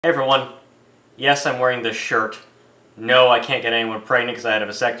Hey everyone, yes, I'm wearing this shirt. No, I can't get anyone pregnant because I had a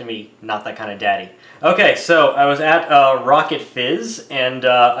vasectomy. Not that kind of daddy. Okay, so I was at Rocket Fizz, and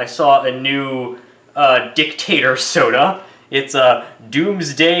I saw a new dictator soda. It's a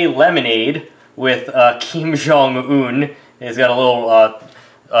Doomsday lemonade with Kim Jong-un. It's got a little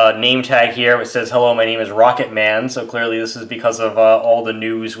name tag here which says, "Hello, my name is Rocket Man," so clearly this is because of all the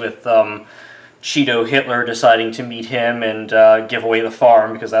news with Cheeto Hitler deciding to meet him and give away the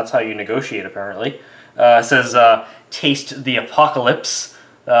farm, because that's how you negotiate, apparently. It says, "Taste the apocalypse."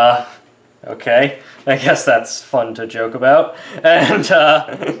 Okay, I guess that's fun to joke about. And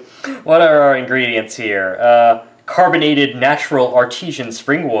what are our ingredients here? Carbonated natural artesian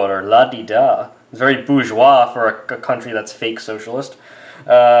spring water, la-di-da. It's very bourgeois for a country that's fake socialist.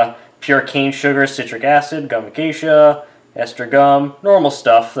 Pure cane sugar, citric acid, gum acacia, ester gum, normal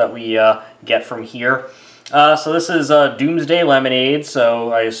stuff that we get from here. So this is Doomsday lemonade,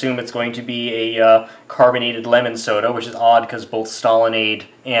 so I assume it's going to be a carbonated lemon soda, which is odd because both Stalinade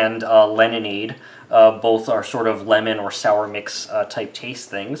and Leninade both are sort of lemon or sour mix type taste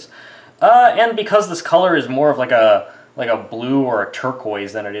things. And because this color is more of like a blue or a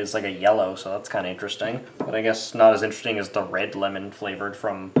turquoise than it is like a yellow, so that's kind of interesting. But I guess not as interesting as the red lemon flavored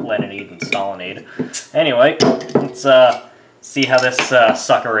from Leninade and Stalinade. Anyway, let's see how this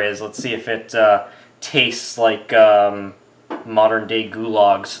sucker is. Let's see if it tastes like modern day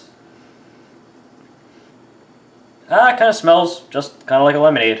gulags. It kind of smells just kind of like a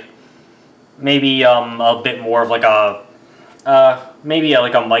lemonade. Maybe a bit more of like a maybe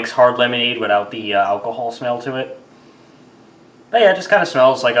like a Mike's Hard Lemonade without the alcohol smell to it. But yeah, it just kind of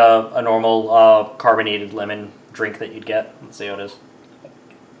smells like a normal carbonated lemon drink that you'd get. Let's see how it is.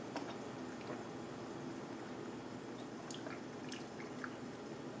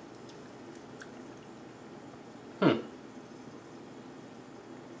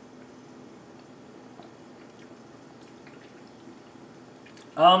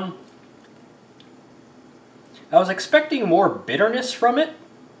 I was expecting more bitterness from it.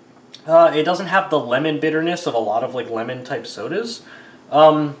 It doesn't have the lemon bitterness of a lot of like lemon type sodas.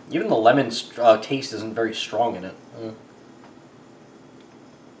 Even the lemon taste isn't very strong in it.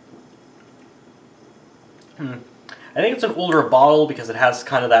 I think it's an older bottle because it has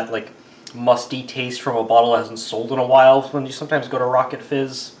kind of that like musty taste from a bottle that hasn't sold in a while when you sometimes go to Rocket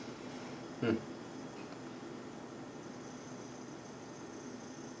Fizz.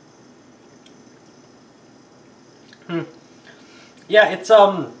 Yeah, it's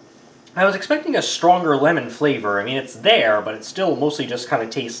I was expecting a stronger lemon flavor. I mean, it's there, but it still mostly just kind of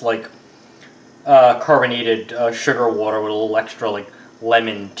tastes like carbonated sugar water with a little extra like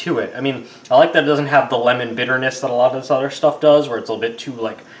lemon to it. I mean, I like that it doesn't have the lemon bitterness that a lot of this other stuff does, where it's a bit too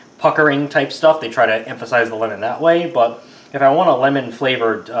like puckering type stuff. They try to emphasize the lemon that way, but if I want a lemon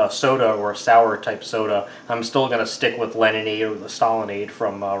flavored soda or a sour type soda, I'm still gonna stick with Leninade or the Stalinade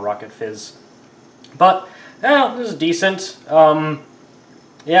from Rocket Fizz. But yeah, this is decent.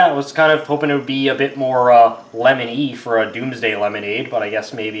 Yeah, I was kind of hoping it would be a bit more lemon-y for a Doomsday lemonade, but I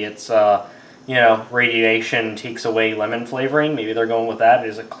guess maybe it's, you know, radiation takes away lemon flavoring. Maybe they're going with that. It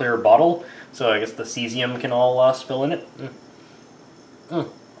is a clear bottle, so I guess the cesium can all spill in it.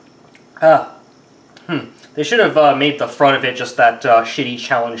 They should have made the front of it just that shitty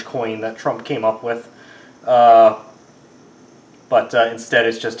challenge coin that Trump came up with. But instead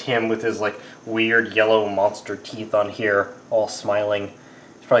it's just him with his like weird yellow monster teeth on here, all smiling.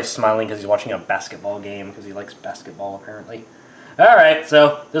 He's probably smiling because he's watching a basketball game, because he likes basketball apparently. Alright,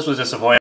 so this was disappointing.